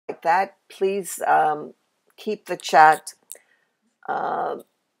about that. Please keep the chat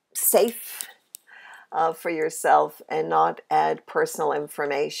safe for yourself and not add personal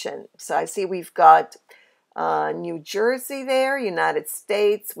information. So I see we've got New Jersey there, United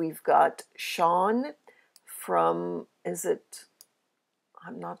States. We've got Sean from, is it,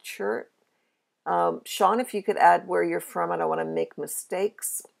 I'm not sure. Sean, if you could add where you're from, I don't want to make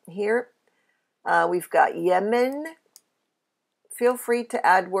mistakes here. We've got Yemen. Feel free to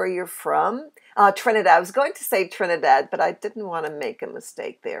add where you're from. Trinidad. I was going to say Trinidad, but I didn't want to make a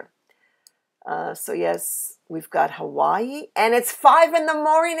mistake there. So yes, we've got Hawaii, and it's 5 in the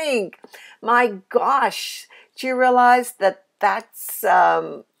morning. My gosh, do you realize that that's,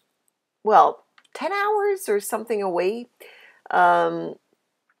 well, 10 hours or something away? So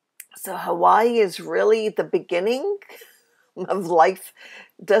Hawaii is really the beginning of life.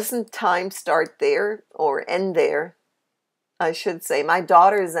 Doesn't time start there or end there? I should say. My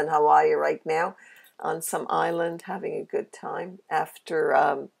daughter's in Hawaii right now on some island having a good time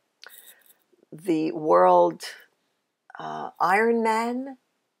after the World Ironman,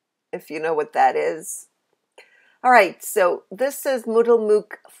 if you know what that is. All right, so this is Moodle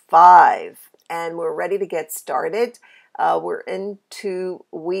MOOC 5, and we're ready to get started. We're into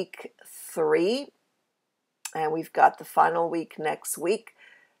week 3, and we've got the final week next week.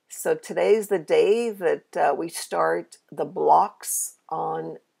 So today's the day that we start the blocks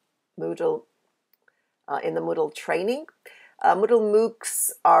on Moodle, in the Moodle training. Moodle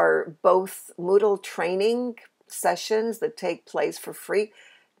MOOCs are both Moodle training sessions that take place for free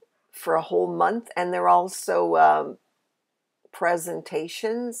for a whole month, and they're also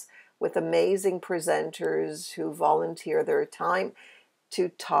presentations with amazing presenters who volunteer their time to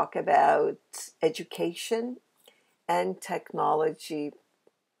talk about education and technology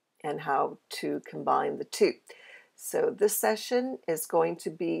and how to combine the two. So this session is going to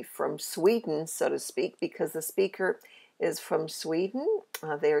be from Sweden, so to speak, because the speaker is from Sweden.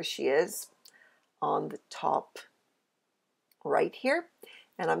 There she is on the top right here.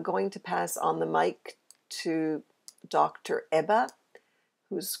 And I'm going to pass on the mic to Dr. Ebba,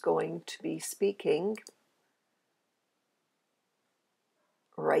 who's going to be speaking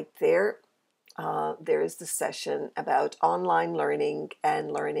right there. There is the session about online learning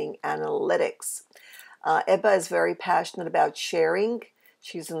and learning analytics. Ebba is very passionate about sharing.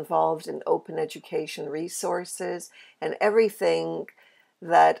 She's involved in open education resources and everything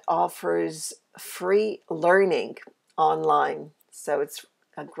that offers free learning online. So it's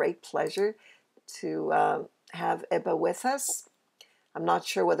a great pleasure to have Ebba with us. I'm not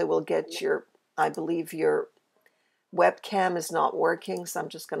sure whether we'll get your, I believe your webcam is not working, so I'm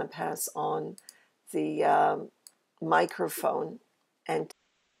just going to pass on the microphone. And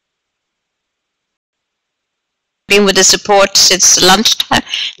been with the support since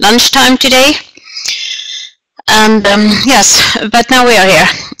lunchtime today, and yes, but now we are here,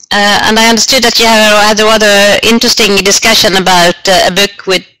 and I understood that you had a rather interesting discussion about a book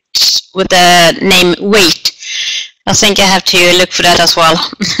with the name Wait. I think I have to look for that as well.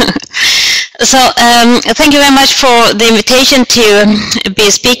 So thank you very much for the invitation to be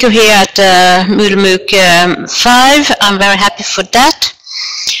a speaker here at Moodle MOOC 5. I'm very happy for that.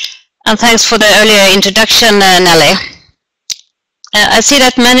 And thanks for the earlier introduction, Nelly. I see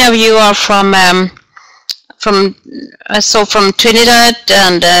that many of you are from Trinidad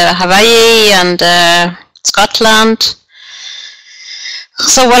and Hawaii and Scotland.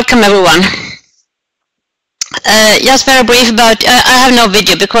 So welcome everyone. Just very brief about, I have no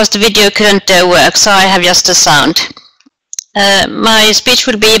video because the video couldn't work, so I have just the sound. My speech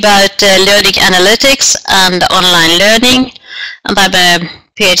will be about learning analytics and online learning, and I'm a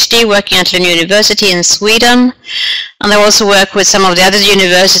PhD working at Lund University in Sweden, and I also work with some of the other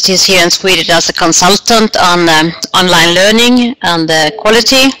universities here in Sweden as a consultant on online learning and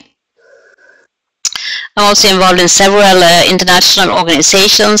quality. I'm also involved in several international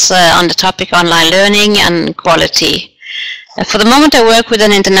organizations on the topic online learning and quality. For the moment, I work with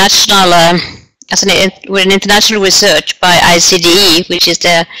an international international research by ICDE, which is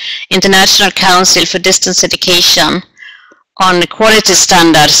the International Council for Distance Education, on quality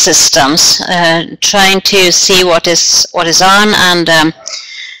standard systems, trying to see what is on and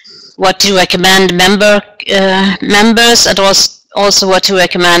what to recommend members, and also what to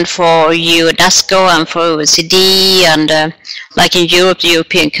recommend for UNESCO and for OECD and like in Europe, the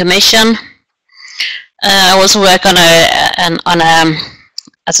European Commission. I also work on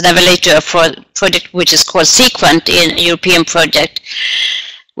as an evaluator for a project which is called Sequent, in a European project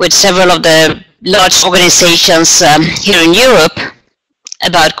with several of the large organizations here in Europe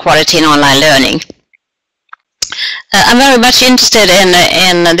about quality in online learning. I'm very much interested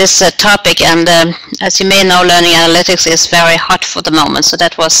in this topic, and as you may know, learning analytics is very hot for the moment, so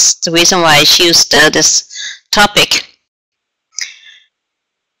that was the reason why I chose this topic.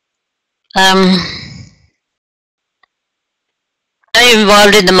 I'm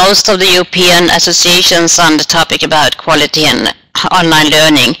involved in the most of the European associations on the topic about quality and online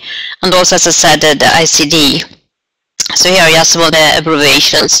learning, and also, as I said, the ICD. So here are just some of the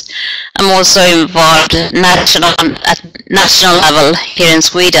abbreviations. I'm also involved at national level here in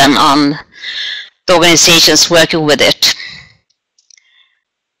Sweden on the organizations working with it.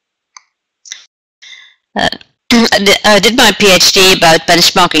 I did my PhD about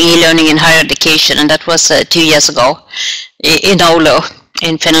benchmarking e-learning in higher education, and that was 2 years ago in Oulu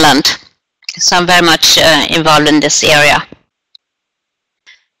in Finland. So I'm very much involved in this area.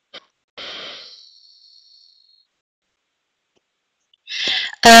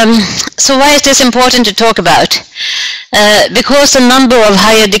 So why is this important to talk about? Because the number of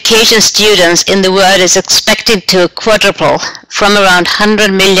higher education students in the world is expected to quadruple from around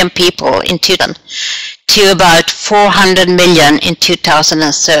 100 million people in 2000 to about 400 million in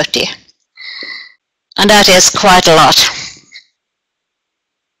 2030. And that is quite a lot.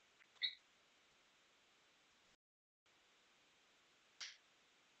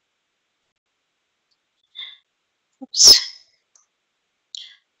 Oops.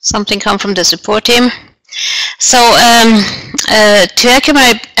 Something come from the support team. So to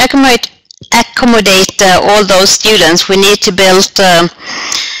accommodate all those students, we need to build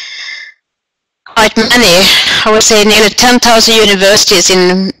quite many, I would say nearly 10,000 universities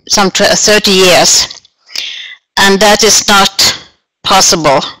in some 30 years. And that is not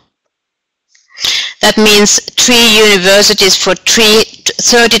possible. That means 3 universities for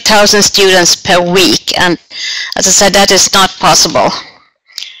 30,000 students per week. And as I said, that is not possible.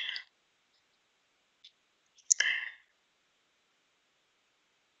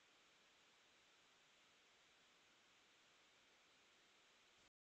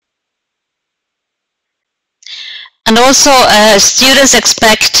 And also, students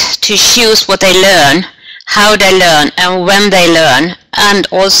expect to choose what they learn, how they learn, and when they learn, and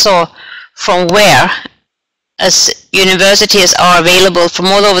also from where, as universities are available from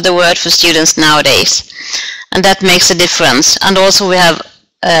all over the world for students nowadays. And that makes a difference. And also we have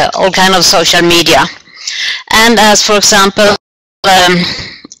all kinds of social media. And as, for example,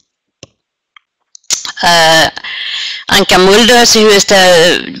 Anka Mulders, who is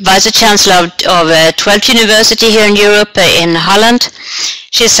the Vice Chancellor of 12th University here in Europe, in Holland,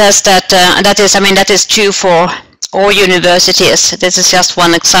 she says that that is true for all universities. This is just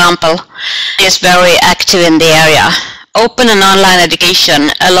one example. She is very active in the area. Open and online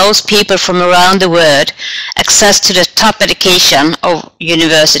education allows people from around the world access to the top education of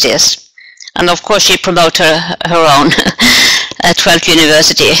universities. And of course she promotes her own 12th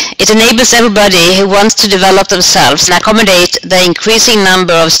University. It enables everybody who wants to develop themselves and accommodate the increasing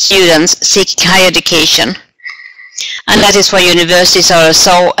number of students seeking higher education. And that is why universities are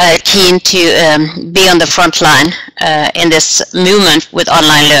so keen to be on the front line in this movement with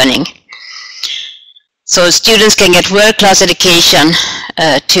online learning. So students can get world-class education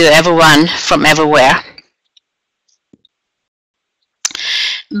to everyone from everywhere.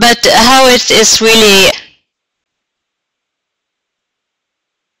 But how it is really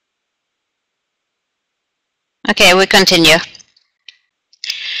okay, we continue.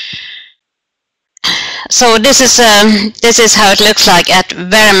 So this is how it looks like at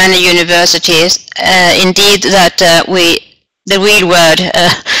very many universities. Indeed, that the real word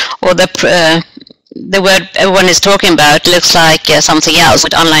or the word everyone is talking about looks like something else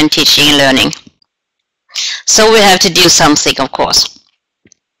with online teaching and learning. So we have to do something, of course.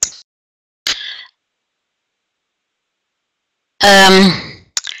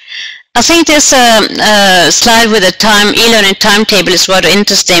 I think this slide with the e-learning timetable is rather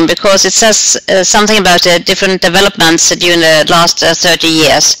interesting because it says something about different developments during the last 30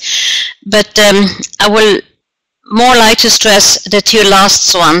 years. But I will more like to stress the 2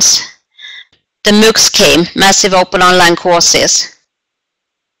 last ones. The MOOCs came, massive open online courses.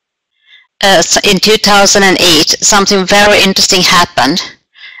 In 2008, something very interesting happened.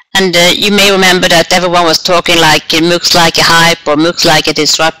 And you may remember that everyone was talking like MOOCs like a hype, or MOOCs like a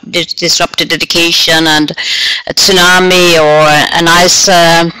disrupted education, and a tsunami, or an ice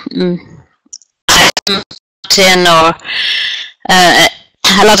mountain, or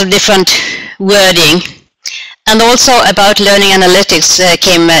a lot of different wording. And also about learning analytics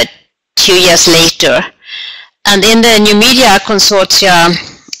came 2 years later. And in the New Media Consortia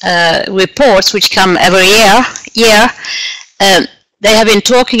reports, which come every year, they have been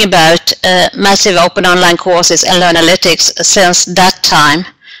talking about massive open online courses and Learnalytics since that time.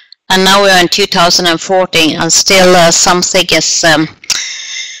 And now we are in 2014 and still something is,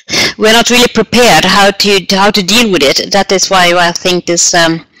 we're not really prepared how to deal with it. That is why I think this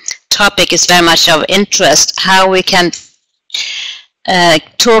topic is very much of interest, how we can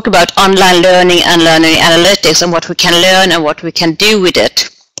talk about online learning and learning analytics and what we can learn and what we can do with it,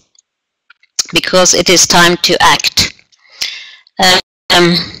 because it is time to act.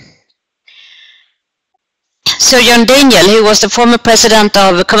 So John Daniel, who was the former president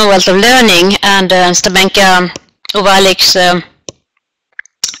of the Commonwealth of Learning, and Stabenka Ovalik's, they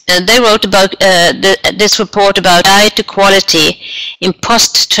wrote about this report about guide to quality in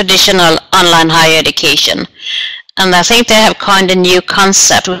post-traditional online higher education. And I think they have coined a new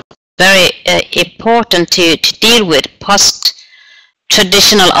concept, very important to deal with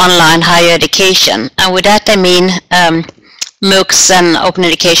post-traditional online higher education. And with that I mean MOOCs and open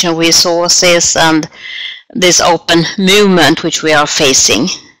educational resources and this open movement which we are facing.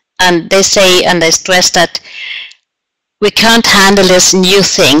 And they say and they stress that we can't handle these new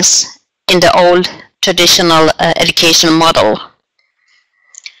things in the old traditional educational model.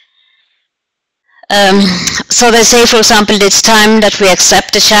 So they say, for example, it's time that we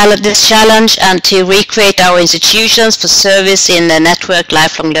accept this challenge and to recreate our institutions for service in the network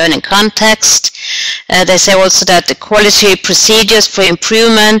lifelong learning context. They say also that the quality procedures for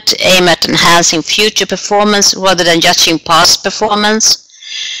improvement aim at enhancing future performance rather than judging past performance.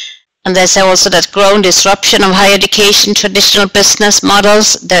 And they say also that growing disruption of higher education traditional business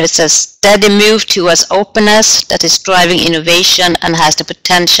models, there is a steady move towards openness that is driving innovation and has the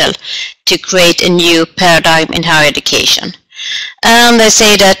potential to create a new paradigm in higher education. And they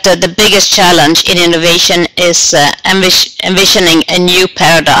say that the biggest challenge in innovation is envisioning a new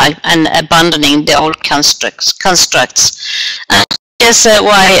paradigm and abandoning the old constructs. And that's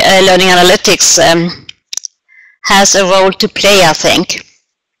why learning analytics has a role to play, I think,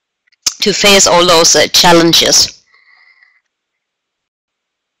 to face all those challenges.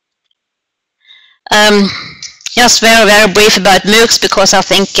 Just very, very brief about MOOCs, because I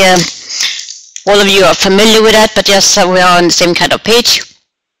think all of you are familiar with that, but just so we are on the same kind of page.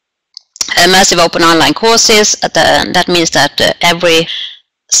 Massive open online courses, that means that every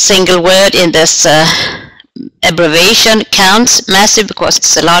single word in this abbreviation counts. Massive because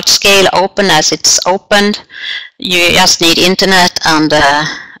it's a large scale, open as it's opened. You just need internet and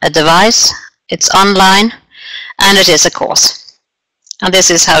a device. It's online and it is a course. And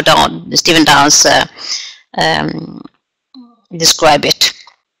this is how Stephen Downes describe it.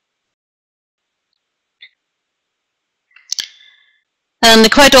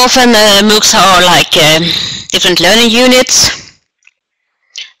 And quite often MOOCs are like different learning units,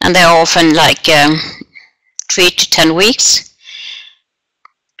 and they are often like 3 to 10 weeks.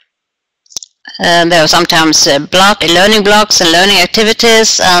 There are sometimes learning blocks and learning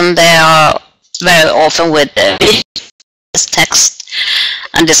activities, and they are very often with text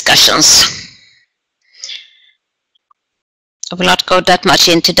and discussions. I will not go that much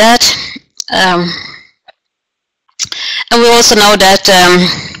into that. And we also know that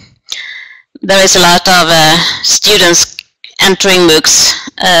there is a lot of students entering MOOCs,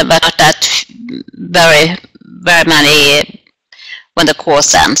 but not that very many when the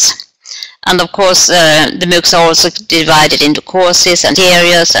course ends. And of course, the MOOCs are also divided into courses and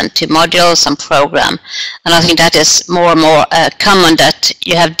areas and to modules and program. And I think that is more and more common, that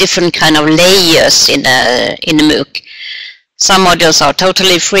you have different kind of layers in the MOOC. Some modules are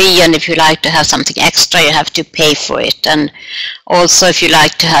totally free, and if you like to have something extra, you have to pay for it. And also, if you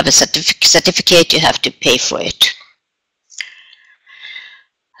like to have a certificate, you have to pay for it.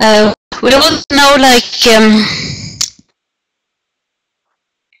 We also know, like,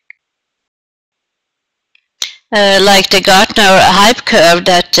 the Gartner hype curve,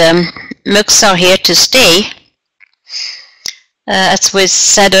 that MOOCs are here to stay. As we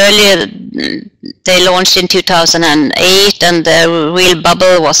said earlier, they launched in 2008, and the real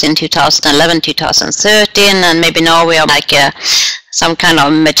bubble was in 2011, 2013, and maybe now we are like some kind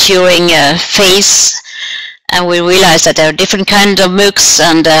of maturing phase, and we realize that there are different kinds of MOOCs,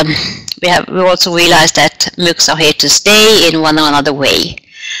 and we also realize that MOOCs are here to stay in one or another way.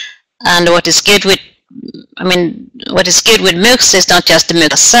 And what is good with MOOCs is not just the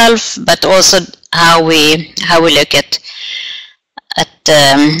MOOC itself, but also how we look at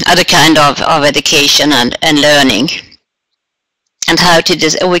other kind of education and learning, and how to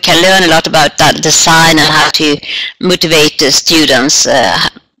we can learn a lot about that design and how to motivate the students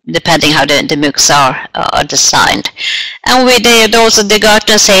depending how the MOOCs are designed. And the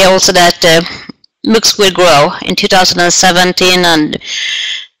Gartner say also that MOOCs will grow in 2017 and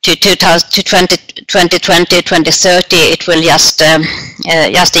to 2020, 2030, it will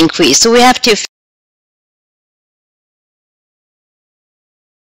just increase. So we have to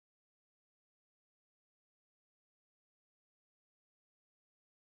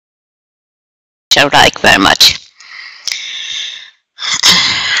like very much.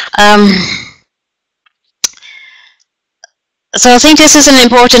 So I think this is an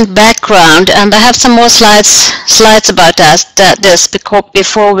important background, and I have some more slides about this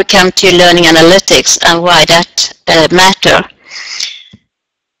before we come to learning analytics and why that matter.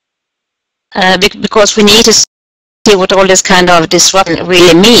 Because we need to see what all this kind of disruption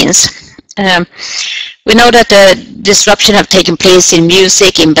really means. We know that the disruption have taken place in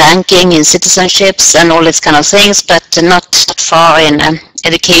music, in banking, in citizenships, and all these kind of things, but not far in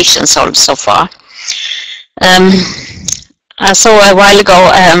education so far. I saw a while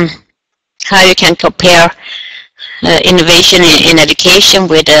ago how you can compare innovation in education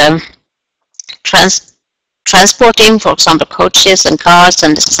with transporting, for example, coaches and cars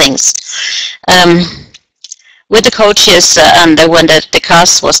and these things. With the coaches and when the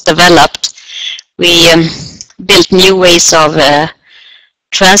cars was developed, we built new ways of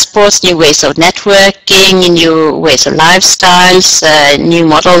transports, new ways of networking, new ways of lifestyles, new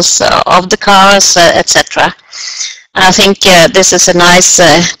models of the cars, etc. I think this is a nice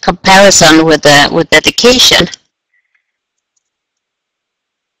comparison with education.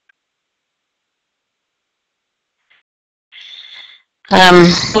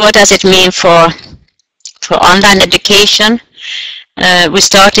 What does it mean for online education? We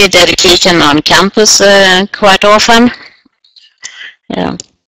started education on campus quite often. And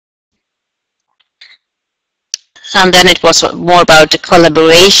then it was more about the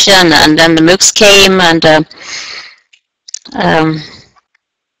collaboration, and then the MOOCs came, and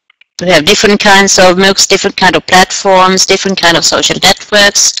we have different kinds of MOOCs, different kind of platforms, different kind of social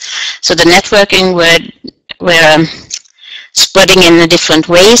networks. So the networking were spreading in different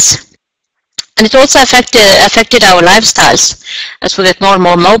ways. And it also affected our lifestyles as we get more and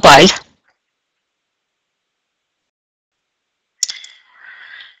more mobile.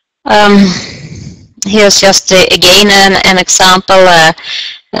 Here's just again an example.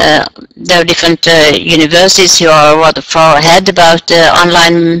 There are different universities who are rather far ahead about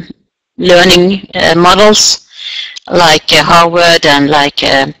online learning models, like Harvard and like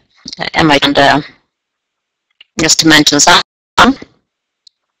MIT, and just to mention some.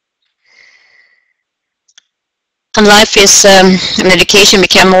 And life is, and education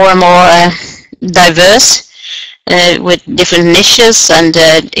became more and more diverse. With different niches and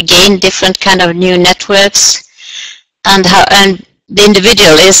again different kind of new networks, and the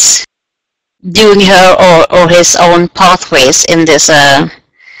individual is doing her or his own pathways in this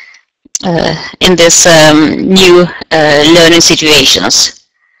new learning situations.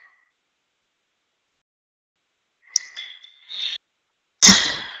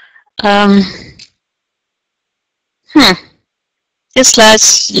 This slide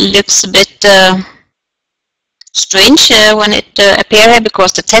looks a bit strange when it appears here,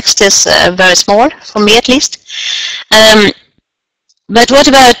 because the text is very small, for me at least. But what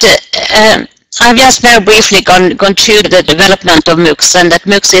about, I've just very briefly gone through the development of MOOCs, and that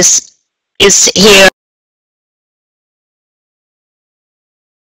MOOCs is here.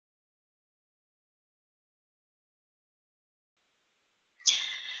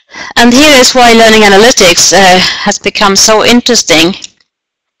 And here is why learning analytics has become so interesting.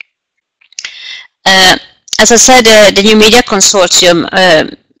 As I said, the New Media Consortium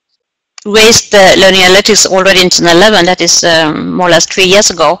raised learning analytics already in 2011, that is more or less 3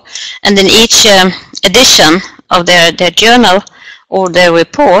 years ago. And in each edition of their journal or their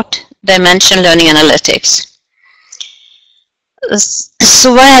report, they mention learning analytics.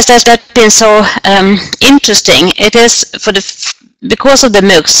 So why has that been so interesting? It is because of the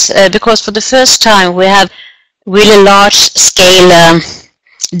MOOCs, because for the first time we have really large scale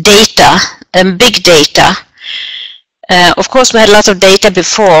data and big data. Of course, we had a lot of data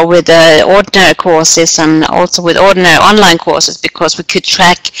before with ordinary courses and also with ordinary online courses, because we could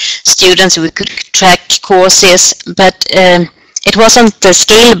track students, we could track courses, but it wasn't as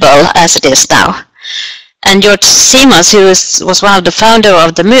scalable as it is now. And George Siemens, who was one of the founder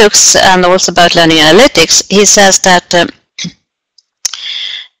of the MOOCs and also about learning analytics, he says that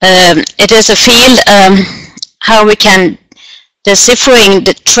it is a field how we can deciphering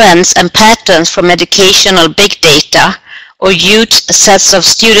the trends and patterns from educational big data or huge sets of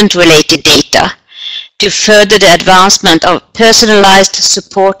student-related data to further the advancement of personalized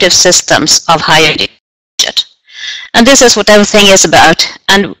supportive systems of higher education. And this is what everything is about.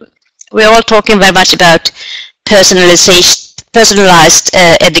 And we're all talking very much about personalized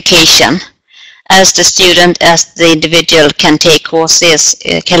education, as the student, as the individual can take courses,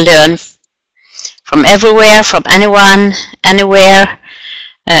 can learn from everywhere, from anyone, anywhere,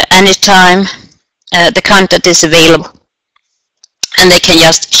 anytime. The content is available, and they can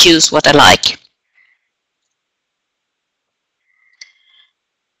just choose what they like.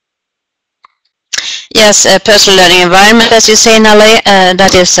 Yes, personal learning environment, as you say, Nelly,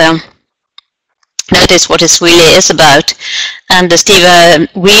 that is what it really is about. And Steve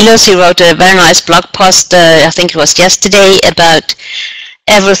Wheelers, he wrote a very nice blog post, I think it was yesterday, about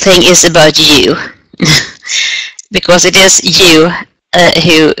everything is about you. Because it is you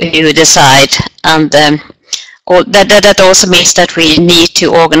who decide. And that also means that we need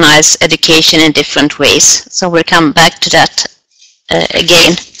to organize education in different ways. So we'll come back to that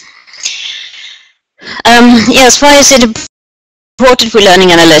again. Yes, why is it important for learning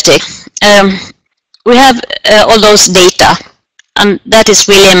analytics? We have all those data, and that is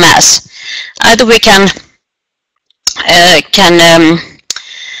really a mess. Either we can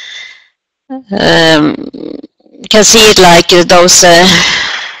see it like those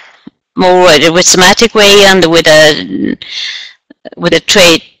more with semantic way and with a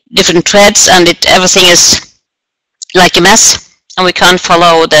different threads, and everything is like a mess. And we can't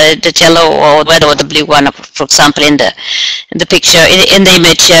follow the yellow or the red or the blue one, for example, in the picture, in the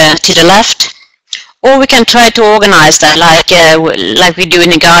image to the left. Or we can try to organize that like we do in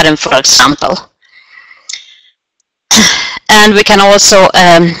the garden, for example. And we can also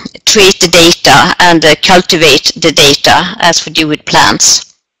treat the data and cultivate the data as we do with plants.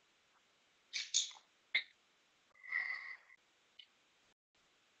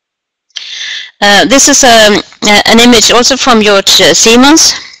 This is an image also from George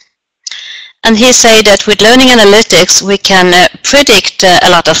Siemens, and he said that with learning analytics we can predict a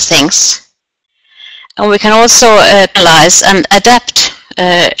lot of things, and we can also analyze and adapt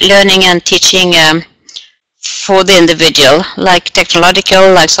learning and teaching for the individual, like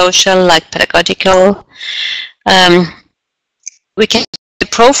technological, like social, like pedagogical. We can the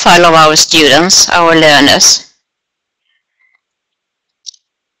profile of our students, our learners.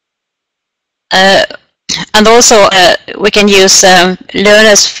 And also we can use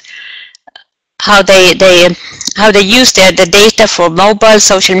learners how they use the data for mobile,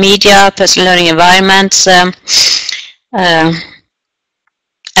 social media, personal learning environments,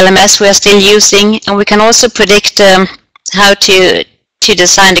 LMS we are still using, and we can also predict how to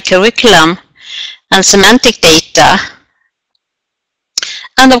design the curriculum and semantic data.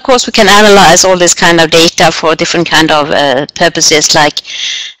 And of course we can analyze all this kind of data for different kind of purposes, like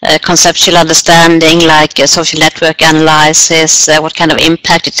conceptual understanding, like social network analysis, what kind of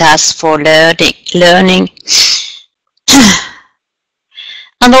impact it has for learning.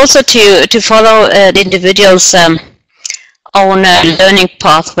 And also to follow the individual's own learning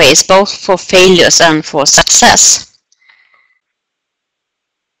pathways, both for failures and for success.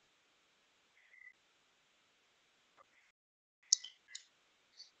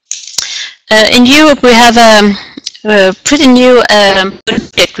 In Europe, we have a pretty new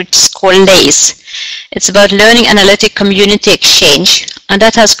project which is called LACE. It's about learning analytic community exchange, and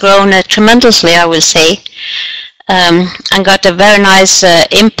that has grown tremendously, I will say, and got a very nice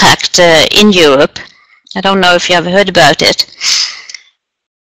impact in Europe. I don't know if you have heard about it.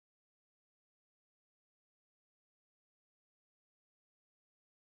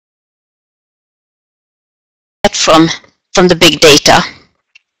 From the big data.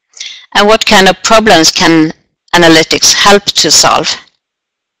 And what kind of problems can analytics help to solve?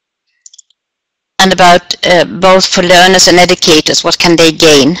 And about both for learners and educators, what can they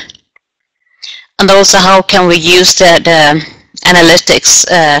gain? And also how can we use the analytics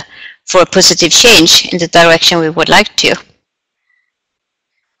for a positive change in the direction we would like to?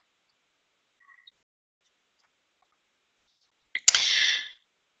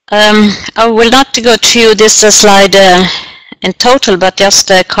 I will not go through this slide in total, but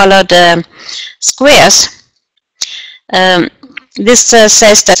just colored squares. This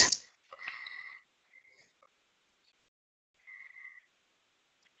says that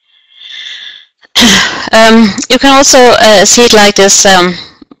you can also see it like this,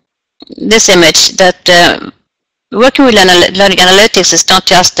 this image, that working with learning analytics is not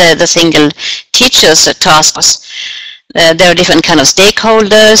just the single teacher's tasks. There are different kind of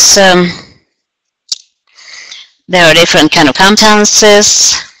stakeholders. There are different kind of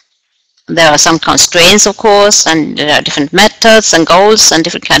competences. There are some constraints, of course, and there are different methods and goals and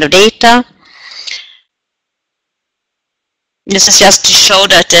different kind of data. This is just to show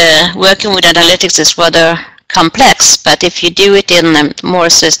that working with analytics is rather complex, but if you do it in more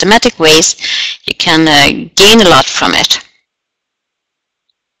systematic ways, you can gain a lot from it.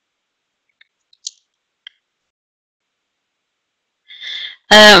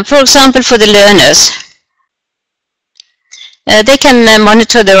 For example, for the learners, they can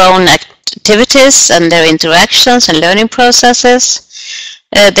monitor their own activities and their interactions and learning processes.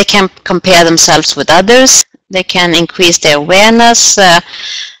 They can compare themselves with others. They can increase their awareness,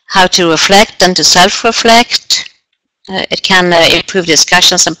 how to reflect and to self-reflect. It can improve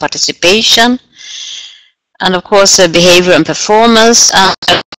discussions and participation. And of course, behavior and performance.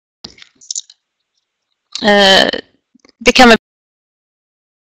 Become a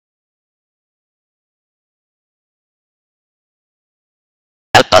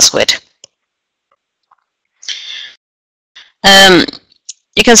help us with.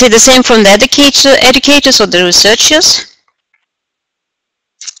 You can see the same from the educators or the researchers.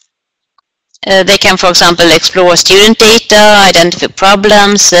 They can, for example, explore student data, identify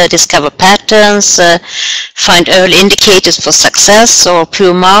problems, discover patterns, find early indicators for success or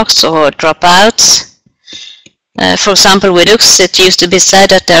poor marks or dropouts. For example, with UX, it used to be said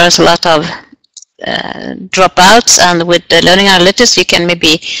that there is a lot of dropouts, and with the learning analytics, you can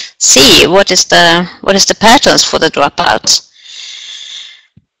maybe see what is the patterns for the dropouts.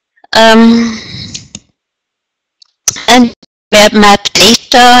 And map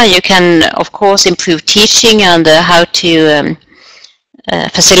data. You can, of course, improve teaching and how to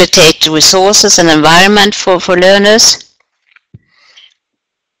facilitate resources and environment for learners.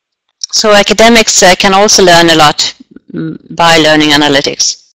 So academics can also learn a lot by learning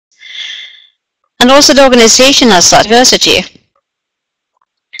analytics. And also the organization as such, university,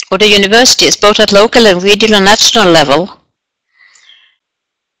 or the universities, both at local and regional and national level.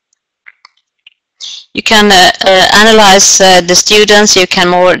 You can analyze the students. You can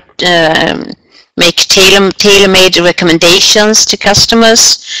more make tailor-made recommendations to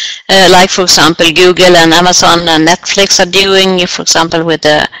customers, like for example Google and Amazon and Netflix are doing. For example, with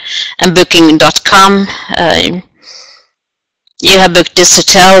and Booking.com, you have booked this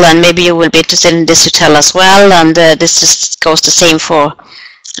hotel, and maybe you will be interested in this hotel as well. And this goes the same for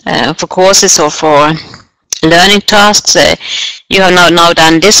courses or for learning tasks. You have now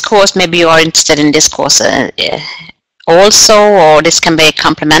done this course, maybe you are interested in this course also, or this can be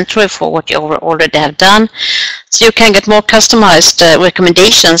complementary for what you already have done. So you can get more customized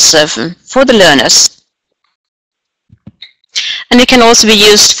recommendations for the learners. And it can also be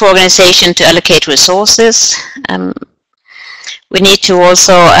used for organization to allocate resources. We need to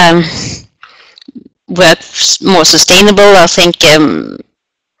also work more sustainable. I think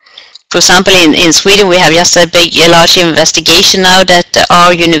for example, in Sweden, we have just a large investigation now that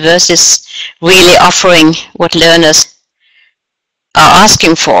our universities really offering what learners are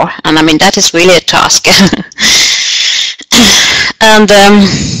asking for. And I mean, that is really a task. And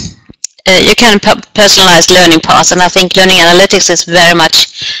you can personalize learning paths. And I think learning analytics is very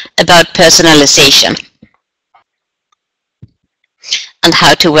much about personalization and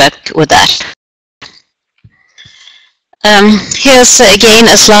how to work with that. Here's again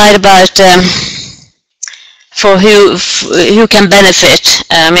a slide about for who can benefit.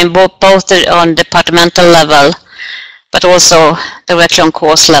 I mean, both on departmental level, but also directly on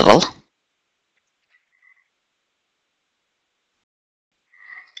course level.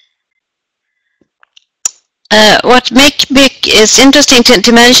 What is interesting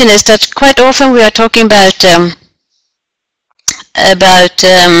to mention is that quite often we are talking about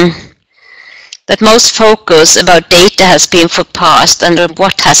that most focus about data has been for past and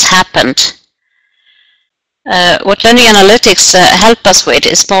what has happened. What learning analytics help us with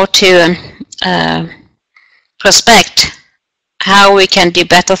is more to prospect how we can do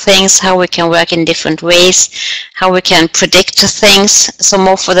better things, how we can work in different ways, how we can predict things, so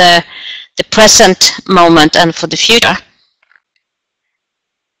more for the present moment and for the future.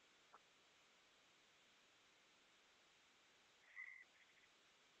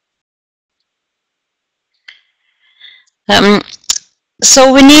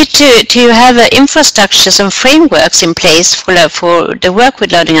 So we need to have infrastructures and frameworks in place for the work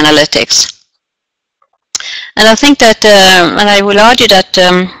with learning analytics. And I think that, and I will argue that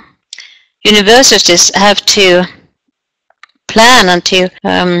universities have to plan and to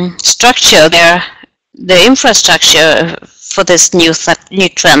structure their infrastructure for this new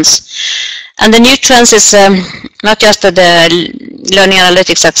trends. And the new trends is not just the learning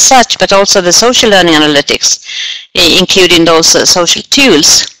analytics as such, but also the social learning analytics, including those social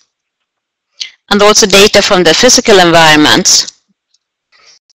tools. And also data from the physical environments.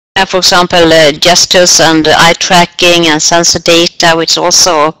 For example, gestures and eye tracking and sensor data, which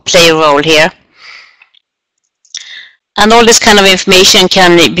also play a role here. And all this kind of information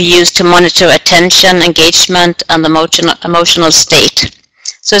can be used to monitor attention, engagement, and emotional state.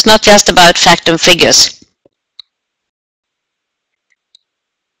 So it's not just about fact and figures.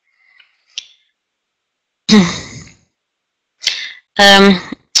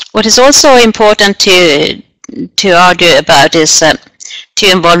 What is also important to argue about is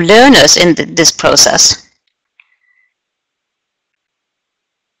to involve learners in this process.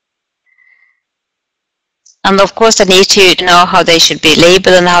 And of course, they need to know how they should be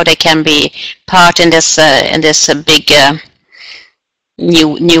labeled and how they can be part in this big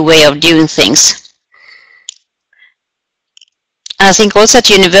new way of doing things. And I think also at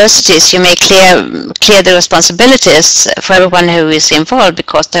universities you may clear the responsibilities for everyone who is involved,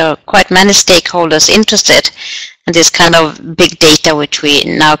 because there are quite many stakeholders interested in this kind of big data which we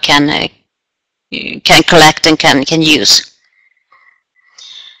now can collect and can use.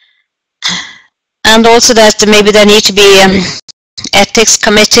 And also that maybe there need to be ethics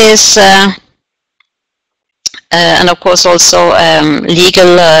committees and of course also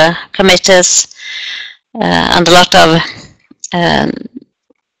legal committees and a lot of I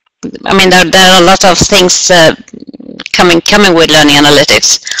mean there are a lot of things coming with learning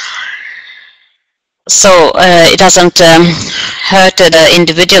analytics. So it doesn't hurt the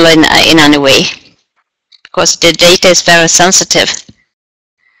individual in any way, because the data is very sensitive.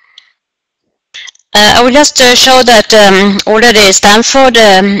 I will just show that already Stanford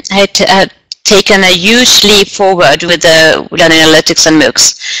had taken a huge leap forward with the learning analytics and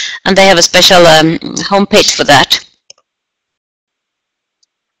MOOCs, and they have a special homepage for that.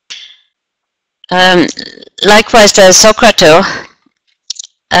 Likewise, the Socrates,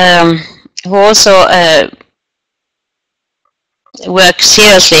 who also work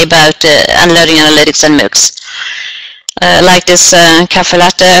seriously about learning analytics and MOOCs, like this cafe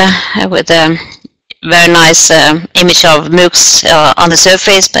latte with a very nice image of MOOCs on the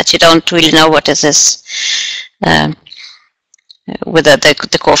surface, but you don't really know what this is with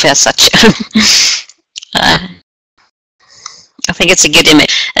the coffee as such. I think it's a good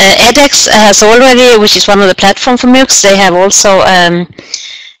image. edX has already, which is one of the platforms for MOOCs, they have also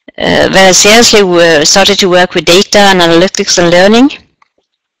very seriously started to work with data and analytics and learning.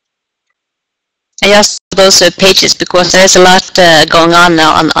 I just those pages because there is a lot going on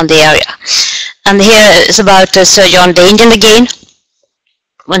now on the area. And here is about Sir John Daniel again,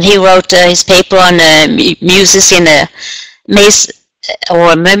 when he wrote his paper on muses in a maze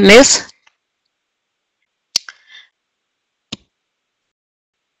or myth.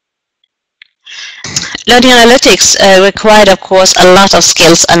 Learning analytics required, of course, a lot of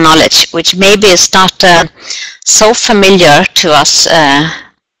skills and knowledge, which maybe is not so familiar to us,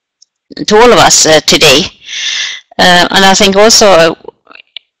 to all of us today. And I think also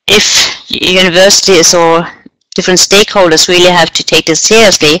if universities or different stakeholders really have to take this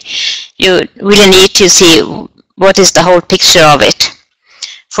seriously, you really need to see what is the whole picture of it.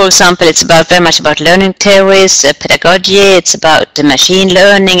 For example, it's very much about learning theories, pedagogy, it's about machine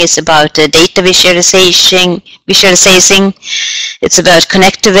learning, it's about data visualizing, it's about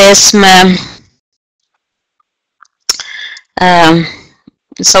connectivism,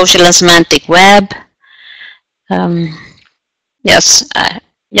 social and semantic web. Yes,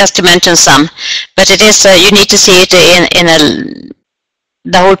 just to mention some, but it is you need to see it in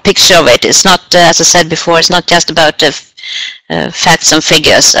the whole picture of it. It's not, as I said before, it's not just about facts and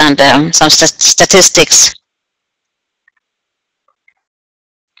figures and some statistics.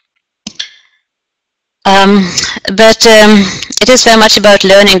 But it is very much about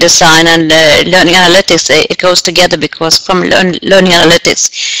learning design and learning analytics. It goes together, because from learning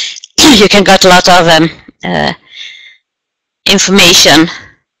analytics you can get a lot of information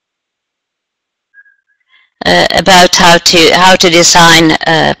about how to design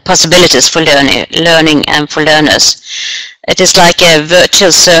possibilities for learning and for learners. It is like a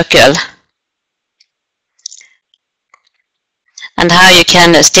virtual circle, and how you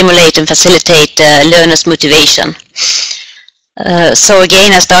can stimulate and facilitate learners' motivation. So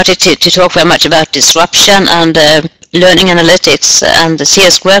again, I started to talk very much about disruption, and learning analytics and the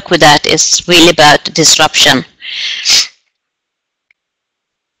serious work with that is really about disruption.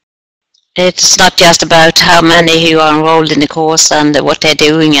 It's not just about how many who are enrolled in the course and what they're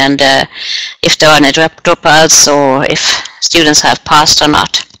doing, and if there are any dropouts or if students have passed or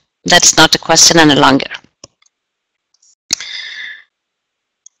not. That's not the question any longer.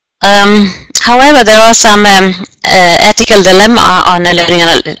 However, there are some ethical dilemma on learning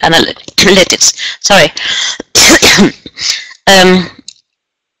analytics. Sorry.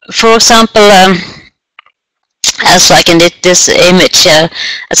 For example, as like in this image, as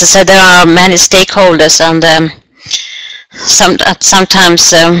I said, there are many stakeholders, and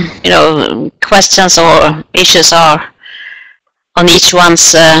Sometimes questions or issues are on each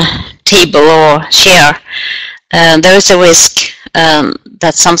one's table or share. There is a risk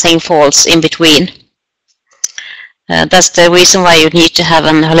that something falls in between. That's the reason why you need to have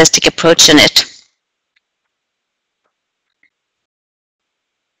an holistic approach in it.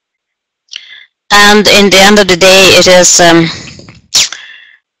 And in the end of the day, it is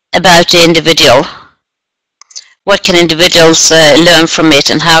about the individual. What can individuals learn from it,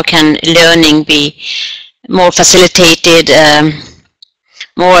 and how can learning be more facilitated,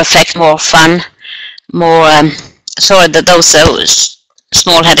 more effective, more fun, more. Sorry that those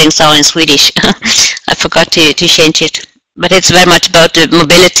small headings are in Swedish. I forgot to change it. But it's very much about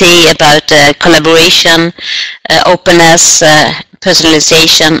mobility, about collaboration, openness,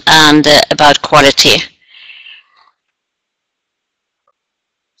 personalization, and about quality.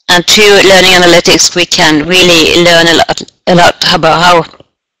 And through learning analytics, we can really learn a lot about how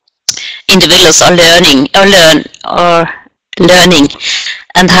individuals are learning,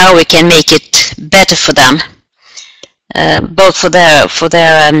 and how we can make it better for them, both for their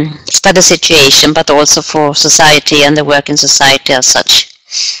study situation, but also for society and the work in society as such.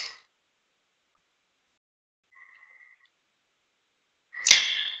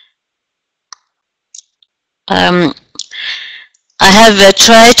 I have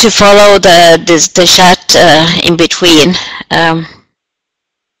tried to follow the chat in between.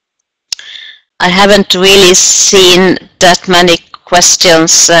 I haven't really seen that many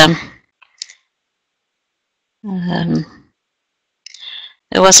questions. There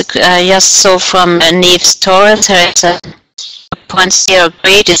was I just saw from Neve's Torrance. Here is a 0.0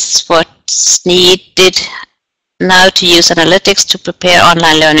 grade is what's needed now to use analytics to prepare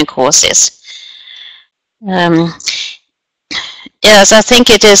online learning courses. Yes, I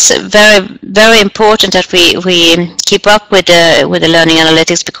think it is very, very important that we keep up with the learning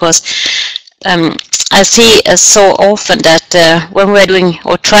analytics, because I see so often that when we're doing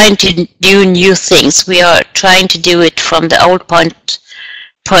or trying to do new things, we are trying to do it from the old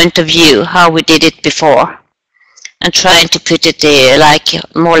point of view, how we did it before, and trying to put it like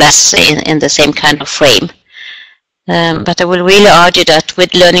more or less in the same kind of frame. But I will really argue that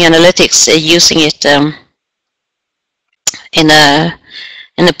with learning analytics, using it in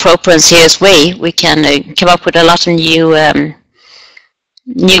a proper and serious way, we can come up with a lot of new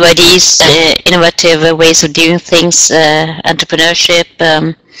ideas, innovative ways of doing things, entrepreneurship,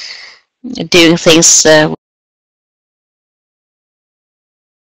 doing things